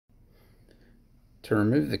to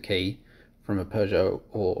remove the key from a Peugeot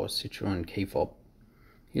or Citroen Key fob.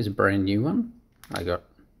 Here's a brand new one I got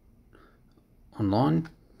online.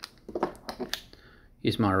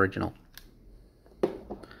 Here's my original.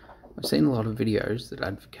 I've seen a lot of videos that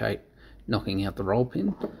advocate knocking out the roll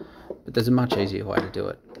pin, but there's a much easier way to do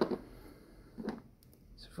it.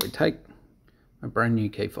 So if we take my brand new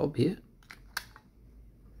key fob here,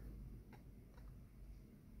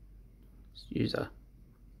 just use a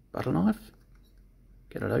butter knife,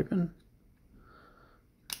 get it open,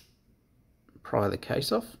 pry the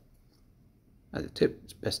case off. As a tip,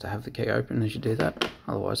 it's best to have the key open as you do that,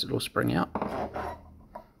 otherwise it'll spring out.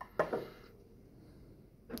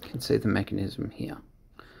 You can see the mechanism here.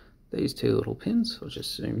 These two little pins, I'll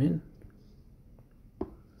just zoom in.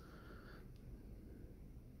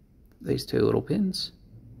 These two little pins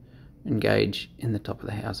engage in the top of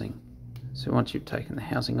the housing. So once you've taken the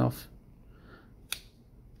housing off,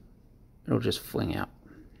 it'll just fling out.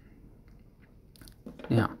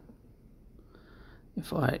 Now,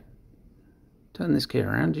 if I turn this key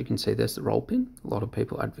around, you can see there's the roll pin. A lot of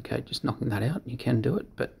people advocate just knocking that out. You can do it,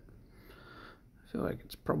 but I feel like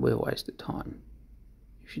it's probably a waste of time.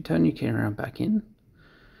 If you turn your key around back in,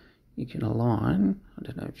 you can align, I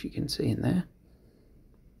don't know if you can see in there,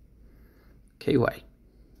 keyway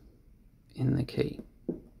in the key.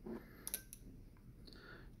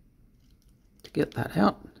 To get that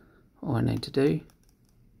out, all I need to do,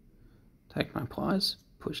 take my pliers,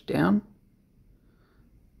 push down,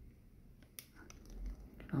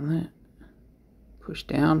 get on there, push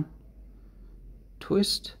down,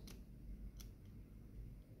 twist,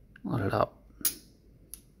 light it up,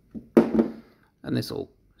 and this will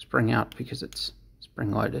spring out because it's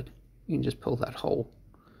spring loaded. You can just pull that whole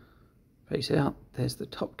piece out. There's the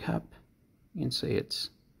top cap. You can see it's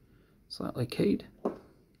slightly keyed.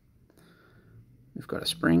 We've got a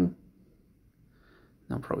spring.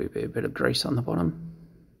 There'll probably be a bit of grease on the bottom.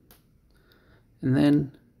 And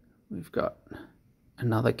then we've got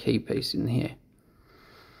another key piece in here.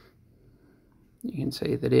 You can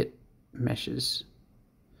see that it meshes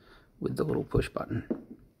with the little push button.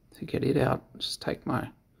 To get it out, just take my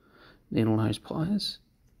needle nose pliers,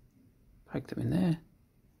 poke them in there.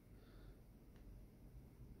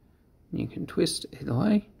 You can twist either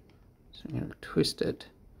way. So I'm going to twist it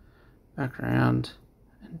back around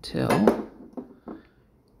until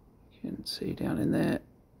you can see down in there,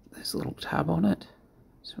 there's a little tab on it.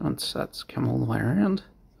 So once that's come all the way around,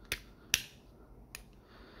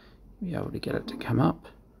 you'll be able to get it to come up.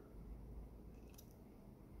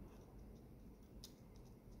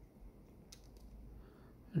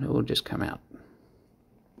 And it will just come out.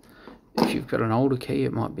 If you've got an older key,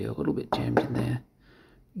 it might be a little bit jammed in there.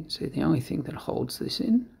 You can see the only thing that holds this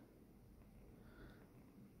in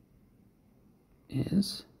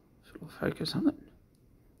is, if it'll focus on it,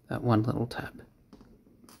 that one little tab.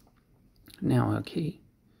 Now our key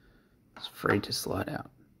is free to slide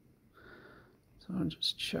out. So I'll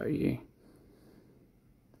just show you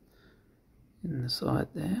in the side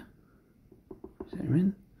there. Zoom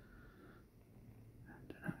in.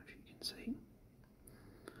 See,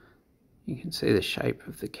 you can see the shape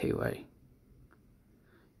of the keyway.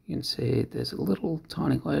 You can see there's a little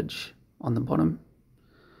tiny ledge on the bottom.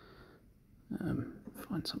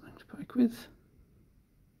 Find something to poke with.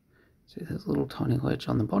 See, there's a little tiny ledge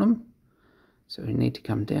on the bottom, so we need to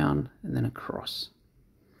come down and then across.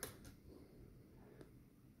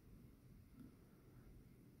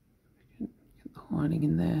 Get the lining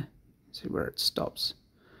in there. See where it stops.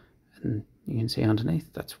 And you can see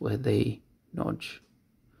underneath, that's where the notch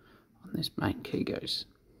on this main key goes.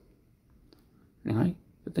 Anyway,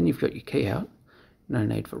 but then you've got your key out, no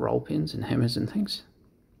need for roll pins and hammers and things,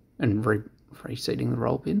 and reseating the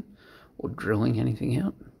roll pin or drilling anything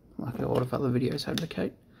out, like a lot of other videos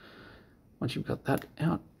advocate. Once you've got that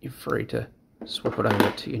out, you're free to swap it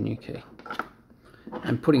over to your new key.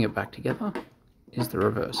 And putting it back together is the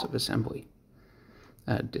reverse of assembly,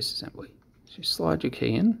 disassembly. So you slide your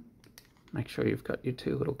key in. Make sure you've got your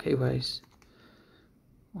two little keyways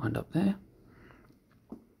lined up there.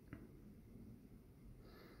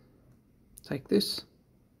 Take this,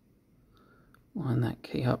 line that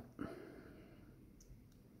key up,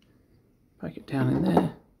 poke it down in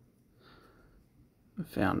there. I've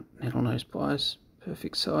found needle nose pliers,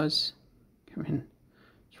 perfect size. Come in,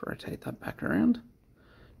 just rotate that back around.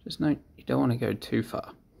 Just note, you don't want to go too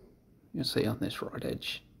far. You'll see on this right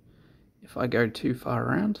edge, if I go too far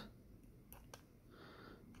around,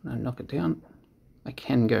 and I knock it down, I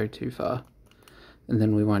can go too far, and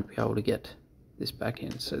then we won't be able to get this back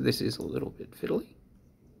in. So this is a little bit fiddly.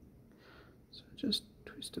 So just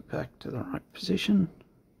twist it back to the right position,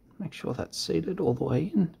 make sure that's seated all the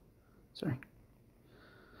way in. Sorry.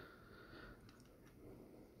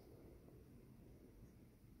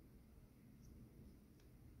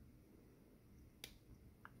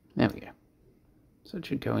 There we go. So it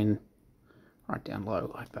should go in right down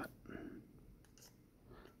low like that.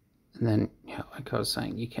 And then, yeah, like I was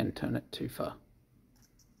saying, you can turn it too far.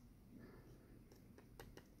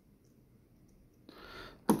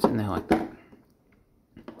 It's in there like that.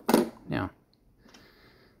 Now,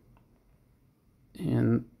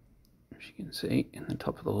 and as you can see in the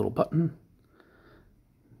top of the little button,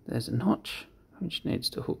 there's a notch which needs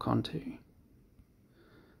to hook onto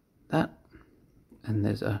that, and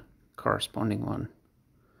there's a corresponding one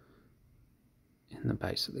in the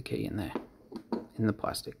base of the key in there, in the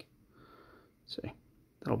plastic. So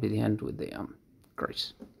that'll be the end with the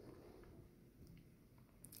grease.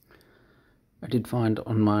 I did find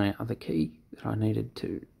on my other key that I needed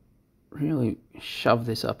to really shove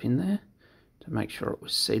this up in there to make sure it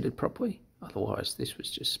was seated properly, otherwise this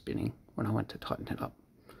was just spinning when I went to tighten it up.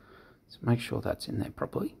 So make sure that's in there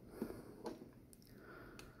properly.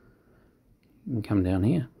 You can come down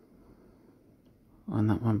here, line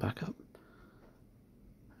that one back up.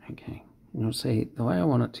 Okay, and you'll see the way I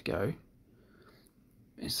want it to go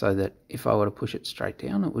is so that if I were to push it straight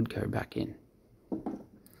down, it would go back in,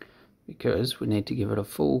 because we need to give it a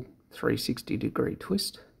full 360-degree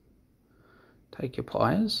twist. Take your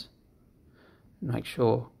pliers and make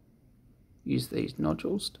sure, use these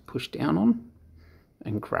nodules to push down on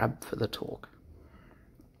and grab for the torque.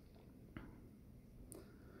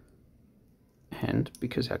 And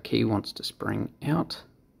because our key wants to spring out,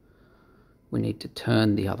 we need to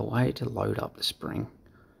turn the other way to load up the spring,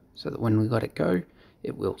 so that when we let it go,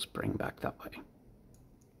 it will spring back that way.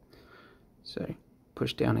 So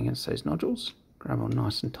push down against those nodules, grab on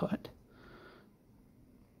nice and tight.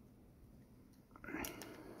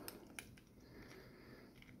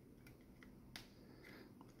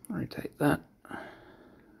 Rotate that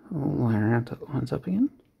all the way around till it lines up again.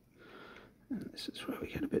 And this is where we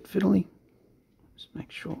get a bit fiddly. Just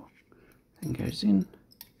make sure everything goes in.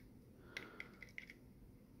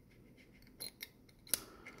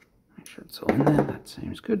 Make sure it's all in there, that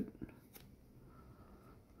seems good.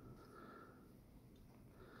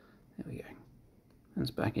 There we go. And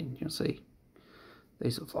it's back in, you'll see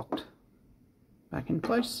these are locked back in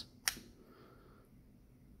place.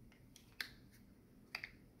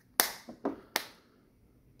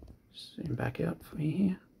 Zoom back out for you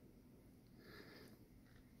here.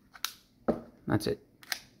 That's it.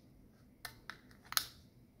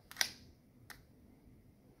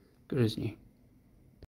 Good as new.